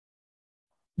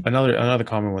Another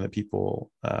common one that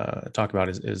people talk about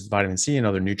is vitamin C and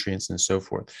other nutrients and so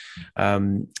forth.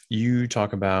 You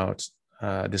talk about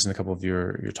this in a couple of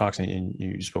your talks, and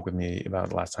you spoke with me about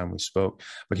the last time we spoke.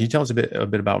 But can you tell us a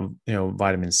bit about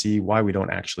vitamin C, why we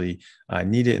don't actually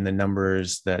need it in the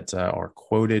numbers that are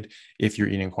quoted if you're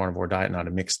eating a carnivore diet, not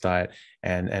a mixed diet,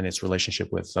 and its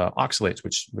relationship with oxalates,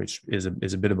 which is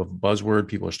a bit of a buzzword.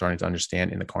 People are starting to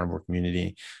understand in the carnivore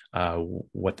community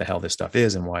what the hell this stuff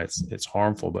is and why it's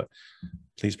harmful. But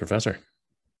please, Professor.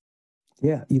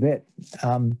 Yeah, you bet.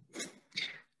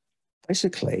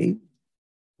 Basically,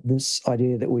 this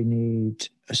idea that we need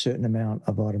a certain amount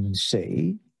of vitamin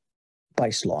C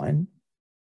baseline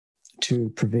to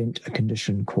prevent a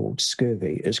condition called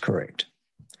scurvy is correct.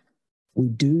 We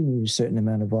do need a certain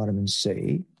amount of vitamin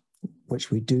C, which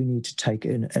we do need to take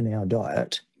in our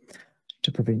diet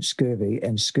to prevent scurvy.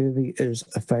 And scurvy is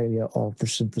a failure of the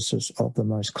synthesis of the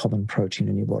most common protein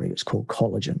in your body. It's called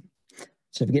collagen.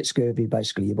 So if you get scurvy,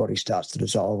 basically your body starts to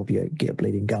dissolve, you get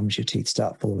bleeding gums, your teeth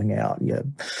start falling out, your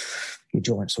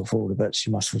joints will fall to bits,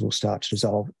 your muscles will start to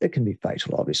dissolve. It can be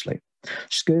fatal, obviously.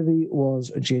 Scurvy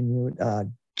was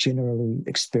generally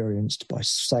experienced by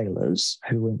sailors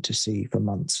who went to sea for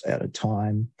months at a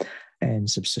time and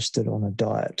subsisted on a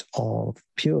diet of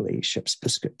purely ship's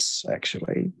biscuits,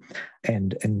 actually,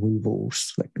 and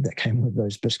weevils that came with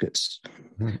those biscuits.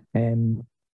 Mm.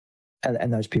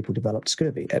 And those people developed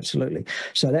scurvy, absolutely.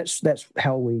 So that's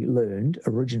how we learned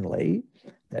originally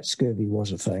that scurvy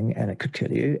was a thing and it could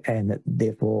kill you, and that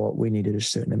therefore we needed a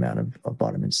certain amount of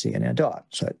vitamin C in our diet.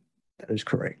 So that is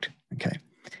correct. Okay.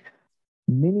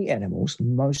 Many animals,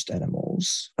 most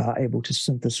animals, are able to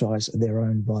synthesize their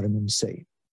own vitamin C.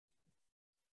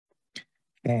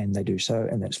 And they do so,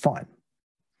 and that's fine.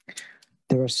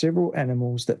 There are several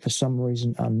animals that for some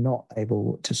reason are not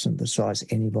able to synthesize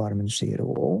any vitamin C at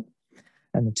all.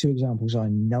 And the two examples I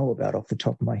know about off the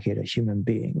top of my head are human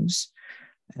beings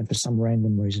and for some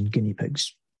random reason, guinea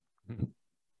pigs.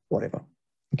 Whatever.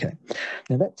 Okay.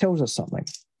 Now that tells us something.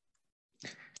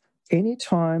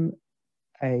 Anytime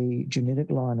a genetic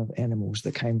line of animals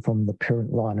that came from the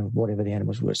parent line of whatever the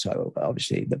animals were, so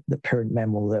obviously the parent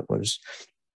mammal that was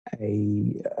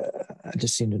a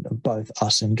descendant of both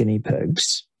us and guinea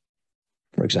pigs,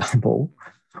 for example.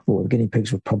 Well, the guinea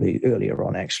pigs were probably earlier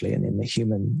on, actually, and then the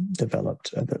human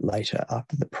developed a bit later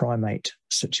after the primate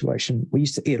situation. We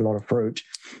used to eat a lot of fruit,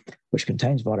 which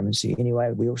contains vitamin C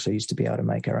anyway. We also used to be able to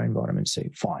make our own vitamin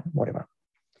C. Fine, whatever.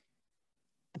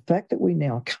 The fact that we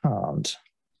now can't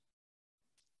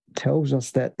tells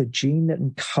us that the gene that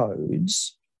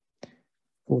encodes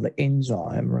for the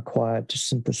enzyme required to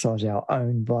synthesize our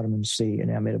own vitamin C in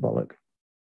our metabolic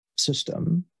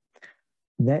system,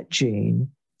 that gene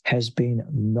has been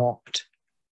knocked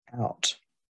out.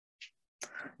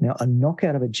 Now, a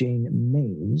knockout of a gene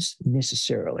means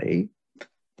necessarily,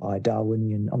 by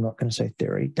Darwinian, I'm not going to say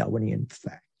theory, Darwinian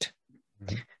fact.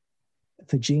 Mm-hmm.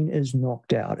 If a gene is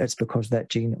knocked out, it's because that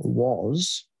gene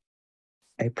was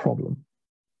a problem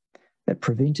that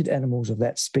prevented animals of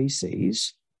that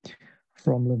species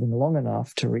from living long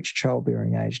enough to reach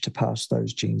childbearing age to pass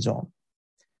those genes on.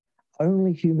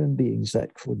 Only human beings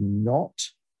that could not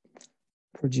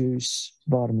produce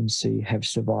vitamin C have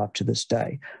survived to this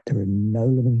day. There are no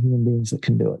living human beings that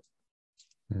can do it.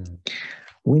 Mm.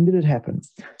 When did it happen?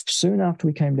 Soon after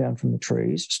we came down from the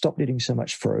trees, stopped eating so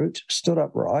much fruit, stood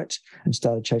upright, and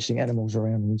started chasing animals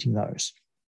around and eating those.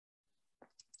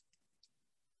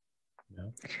 Yeah.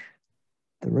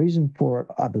 The reason for it,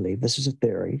 I believe, this is a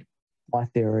theory, my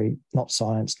theory, not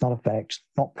science, not a fact,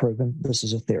 not proven, this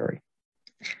is a theory,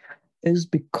 is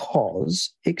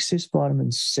because excess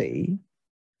vitamin C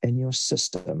in your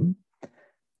system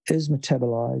is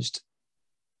metabolized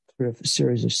through a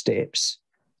series of steps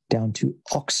down to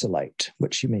oxalate,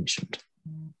 which you mentioned.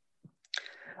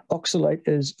 Oxalate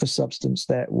is a substance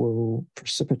that will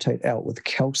precipitate out with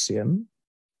calcium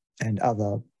and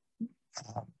other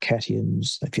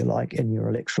cations, if you like, in your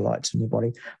electrolytes in your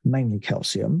body, mainly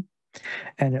calcium,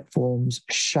 and it forms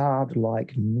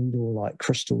shard-like, needle-like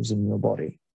crystals in your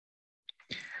body,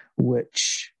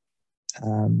 which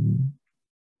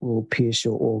will pierce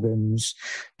your organs,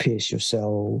 pierce your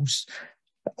cells.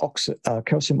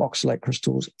 Calcium oxalate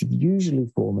crystals usually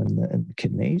form in the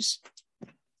kidneys,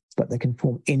 but they can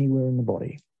form anywhere in the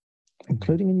body,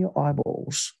 including in your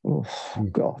eyeballs. Oh,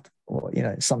 God, or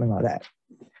something like that.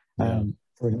 Yeah.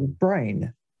 Or in the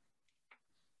brain,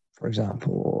 for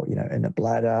example, or in the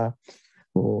bladder,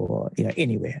 or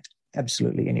anywhere,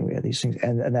 absolutely anywhere. These things,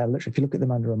 and they're literally, if you look at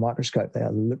them under a microscope, they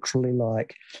are literally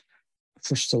like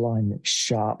crystalline,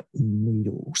 sharp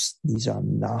needles. These are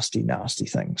nasty, nasty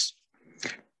things.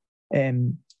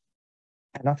 And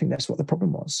And I think that's what the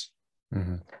problem was.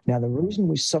 Mm-hmm. Now, the reason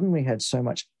we suddenly had so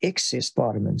much excess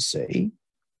vitamin C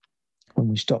when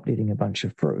we stopped eating a bunch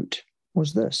of fruit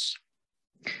was this.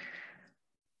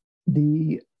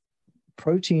 The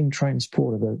protein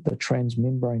transporter, the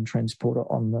transmembrane transporter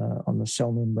on the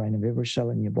cell membrane of every cell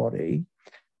in your body,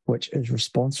 which is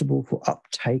responsible for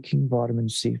uptaking vitamin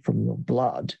C from your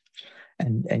blood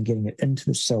and getting it into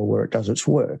the cell where it does its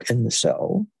work in the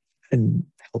cell and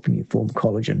helping you form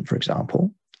collagen, for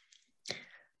example.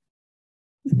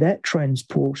 That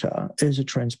transporter is a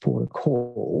transporter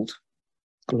called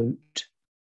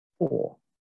GLUT4,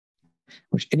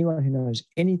 which anyone who knows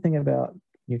anything about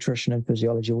nutrition and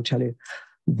physiology will tell you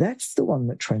that's the one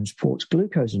that transports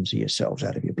glucose into your cells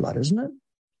out of your blood, isn't it?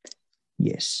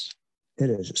 Yes, it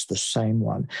is. It's the same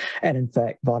one. And in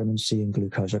fact, vitamin C and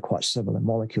glucose are quite similar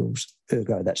molecules.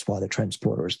 Ergo, that's why the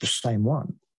transporter is the same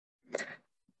one.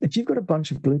 If you've got a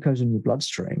bunch of glucose in your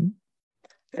bloodstream,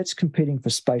 it's competing for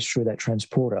space through that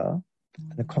transporter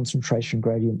in a concentration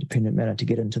gradient dependent manner to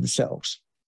get into the cells.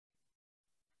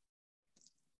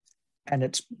 And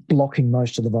it's blocking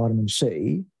most of the vitamin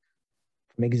C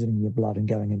from exiting your blood and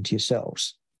going into your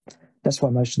cells. That's why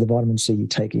most of the vitamin C you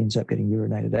take ends up getting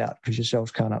urinated out, because your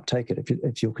cells can't uptake it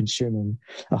if you're consuming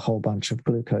a whole bunch of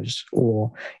glucose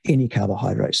or any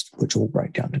carbohydrates, which all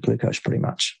break down to glucose pretty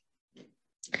much.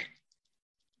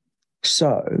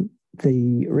 So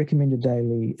the recommended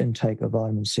daily intake of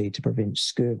vitamin C to prevent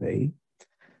scurvy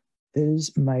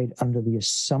is made under the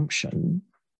assumption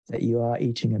that you are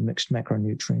eating a mixed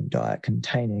macronutrient diet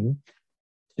containing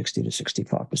 60 to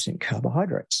 65%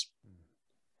 carbohydrates.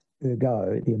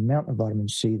 Ergo, the amount of vitamin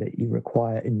C that you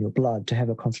require in your blood to have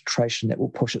a concentration that will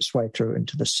push its way through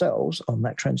into the cells on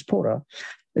that transporter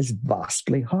is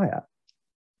vastly higher.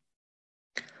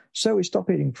 So we stop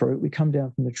eating fruit, we come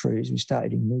down from the trees, we start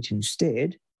eating meat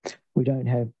instead. We don't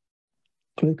have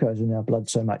glucose in our blood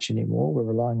so much anymore. We're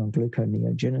relying on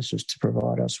gluconeogenesis to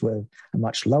provide us with a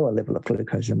much lower level of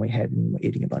glucose than we had when we were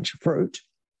eating a bunch of fruit.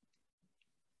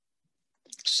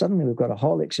 Suddenly we've got a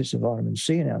whole excess of vitamin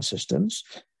C in our systems.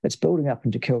 It's building up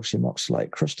into calcium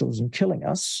oxalate crystals and killing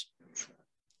us,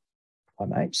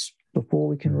 primates, before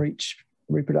we can reach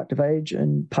reproductive age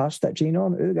and pass that gene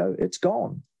on. Ergo, it's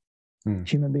gone.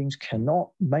 Human beings cannot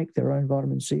make their own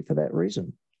vitamin C for that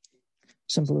reason.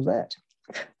 Simple as that.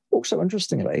 Also,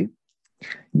 interestingly,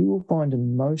 you will find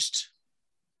in most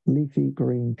leafy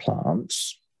green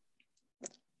plants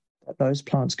that those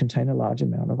plants contain a large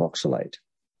amount of oxalate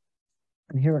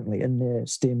inherently in their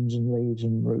stems and leaves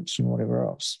and roots and whatever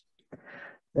else.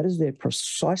 That is there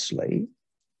precisely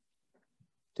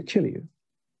to kill you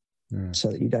so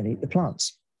that you don't eat the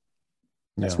plants.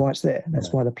 That's why it's there.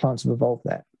 That's why the plants have evolved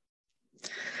that.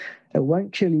 It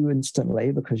won't kill you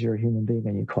instantly because you're a human being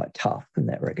and you're quite tough in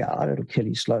that regard. It'll kill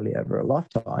you slowly over a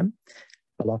lifetime.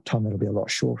 A lifetime that'll be a lot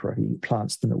shorter if you eat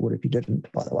plants than it would if you didn't,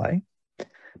 by the way.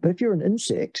 But if you're an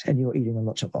insect and you're eating a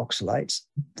lot of oxalates,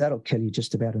 that'll kill you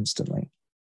just about instantly.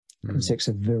 Insects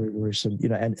are very gruesome,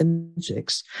 and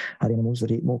insects are the animals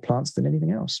that eat more plants than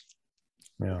anything else.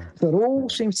 Yeah. So it all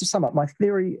seems to sum up. My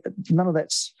theory, none of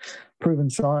that's proven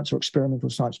science or experimental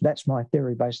science. That's my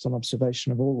theory based on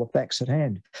observation of all the facts at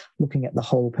hand, looking at the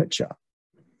whole picture.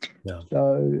 Yeah.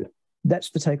 So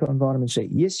that's the take on vitamin C.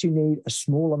 Yes, you need a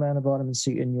small amount of vitamin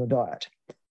C in your diet.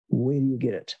 Where do you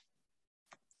get it?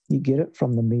 You get it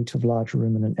from the meat of large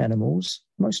ruminant animals,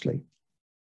 mostly,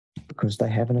 because they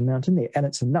have an amount in there. And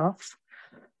it's enough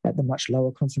at the much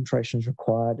lower concentrations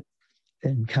required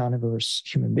in carnivorous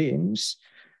human beings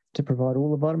to provide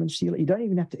all the vitamin C. You don't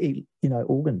even have to eat,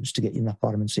 organs to get enough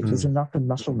vitamin C. There's enough in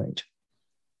muscle meat.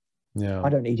 Yeah. I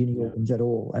don't eat any organs at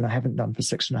all, and I haven't done for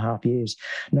 6.5 years.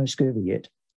 No scurvy yet.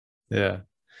 Yeah.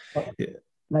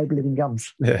 No bleeding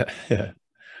gums. Yeah. Yeah.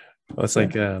 Well, it's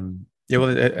like,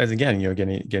 as again,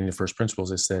 getting the first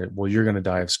principles, they said, well, you're going to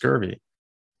die of scurvy.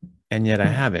 And yet I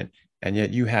haven't. And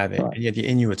yet you haven't. Right. And yet the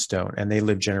Inuits don't. And they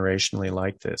live generationally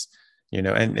like this, and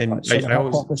right. So the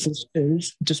hypothesis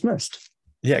is dismissed.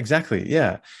 Yeah, exactly.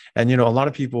 Yeah. And, a lot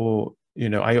of people,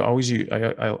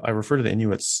 I refer to the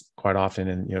Inuits quite often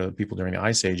and, people during the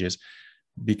ice ages,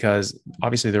 because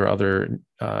obviously there are other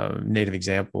native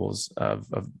examples of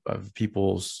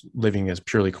peoples living as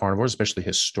purely carnivores, especially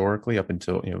historically up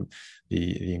until,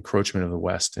 the encroachment of the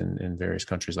West in various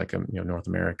countries like, North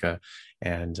America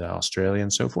and Australia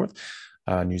and so forth,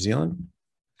 New Zealand.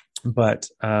 But,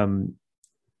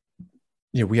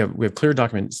 we have clear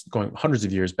documents going hundreds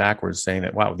of years backwards saying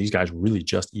that, wow, these guys really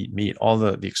just eat meat. All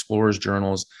the explorers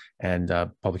journals and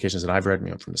publications that I've read,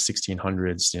 from the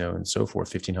 1600s, and so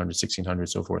forth, 1500s, 1600s,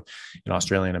 so forth, in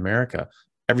Australia and America,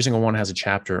 every single one has a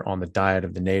chapter on the diet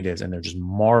of the natives, and they're just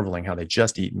marveling how they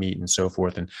just eat meat and so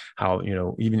forth, and how, you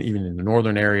know, even in the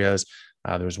northern areas,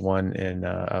 there was one in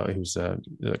who was a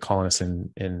colonist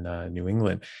in New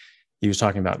England. He was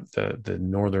talking about the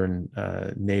northern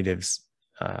natives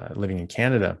living in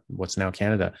Canada, what's now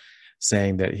Canada,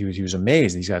 saying that he was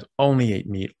amazed. These guys only ate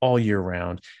meat all year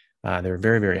round. They were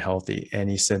very, very healthy, and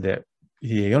he said that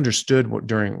he understood what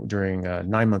during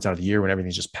 9 months out of the year, when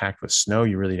everything's just packed with snow,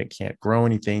 you really can't grow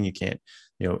anything, you can't,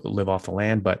 you know, live off the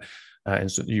land. But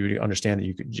and so you understand that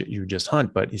you would just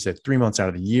hunt. But he said 3 months out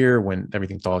of the year, when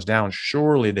everything thaws down,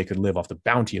 surely they could live off the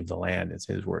bounty of the land. It's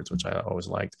his words, which I always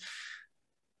liked.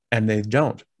 And they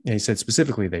don't. And he said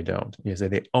specifically they don't. He said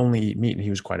they only eat meat, and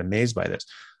he was quite amazed by this.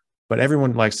 But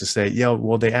everyone likes to say, yeah,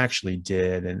 well, they actually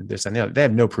did, and this and the other. They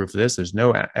have no proof of this. There's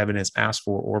no evidence asked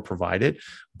for or provided,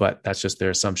 but that's just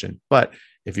their assumption. But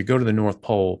if you go to the North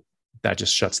Pole, that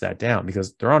just shuts that down,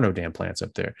 because there are no damn plants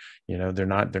up there. You know, they're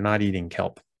not eating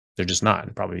kelp. They're just not.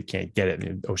 They probably can't get it.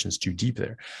 The ocean's too deep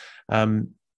there.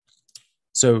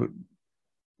 So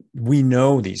we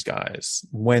know these guys,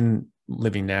 when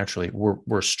living naturally,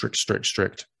 were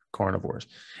strict carnivores.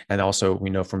 And also we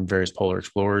know from various polar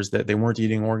explorers that they weren't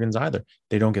eating organs either.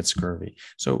 They don't get scurvy.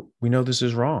 So we know this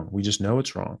is wrong. We just know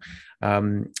it's wrong.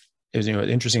 It was, you know,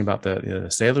 interesting about the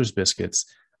sailor's biscuits.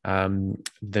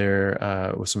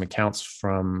 There was some accounts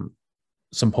from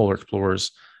some polar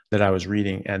explorers that I was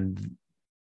reading, and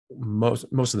most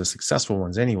of the successful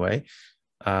ones anyway,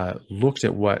 looked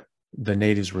at what the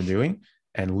natives were doing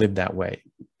and lived that way,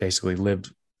 basically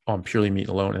lived on purely meat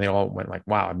alone. And they all went like,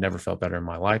 wow, I've never felt better in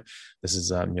my life. This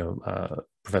is,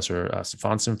 Professor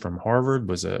Stefansson from Harvard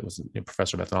was a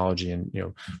professor of ethnology, and, you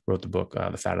know, wrote the book,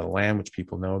 The Fat of the Land, which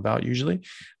people know about usually.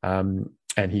 And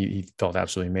he felt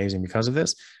absolutely amazing because of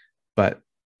this. But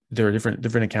there are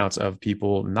different accounts of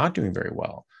people not doing very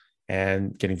well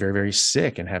and getting very, very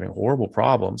sick and having horrible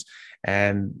problems.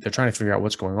 And they're trying to figure out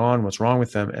what's going on, what's wrong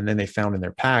with them. And then they found in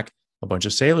their pack a bunch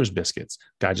of sailor's biscuits.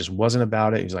 Guy just wasn't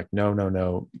about it. He was like, no,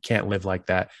 you can't live like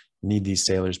that. You need these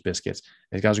sailor's biscuits.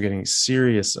 These guys are getting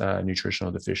serious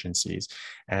nutritional deficiencies.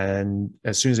 And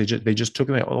as soon as they just took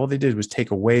them, all they did was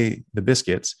take away the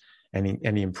biscuits, and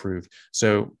he improved.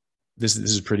 So this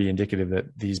is pretty indicative that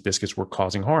these biscuits were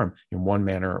causing harm in one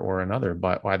manner or another,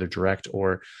 but either direct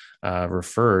or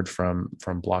referred from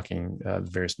blocking the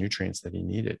various nutrients that he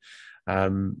needed.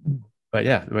 But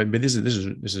yeah, but this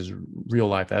is real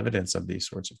life evidence of these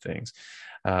sorts of things.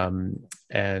 So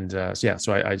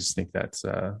I just think that's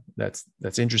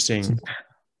interesting.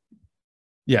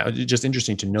 Yeah, just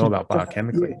interesting to know about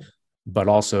biochemically, but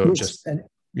also just,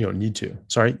 you know, need to.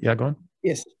 Sorry, yeah, go on.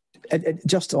 Yes,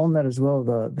 just on that as well,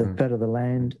 the fat of the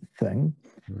land thing.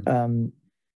 The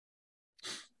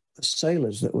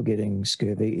sailors that were getting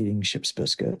scurvy eating ship's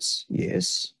biscuits,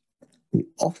 yes. The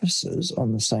officers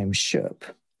on the same ship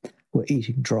were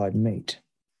eating dried meat,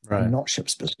 right, not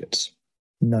ship's biscuits.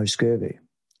 No scurvy.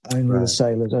 Only the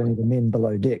sailors, only the men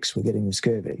below decks were getting the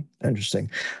scurvy.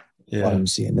 Interesting. Yeah. Vitamin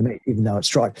C in the meat, even though it's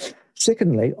dry.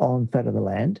 Secondly, on fat of the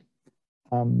land,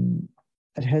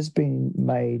 it has been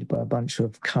made by a bunch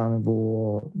of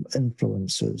carnivore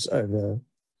influencers over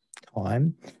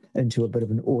time into a bit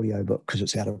of an audio book, because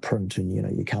it's out of print and, you know,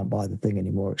 you can't buy the thing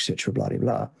anymore, etc. Blah, blah,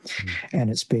 blah. And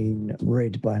it's been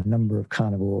read by a number of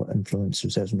carnivore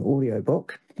influencers as an audio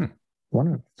book. One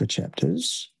of the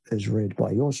chapters is read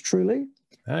by yours truly.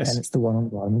 Nice. And it's the one on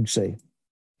vitamin C.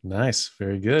 Nice.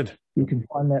 Very good. You can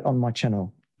find that on my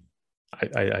channel.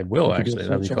 I will actually.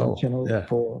 That'd be cool. Channel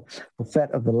for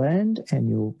Fat of the Land, and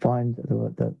you'll find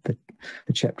the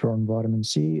chapter on vitamin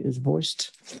C is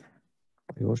voiced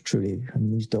by yours truly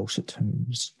in these dulcet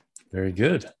tones. Very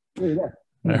good. There you go.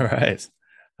 All right.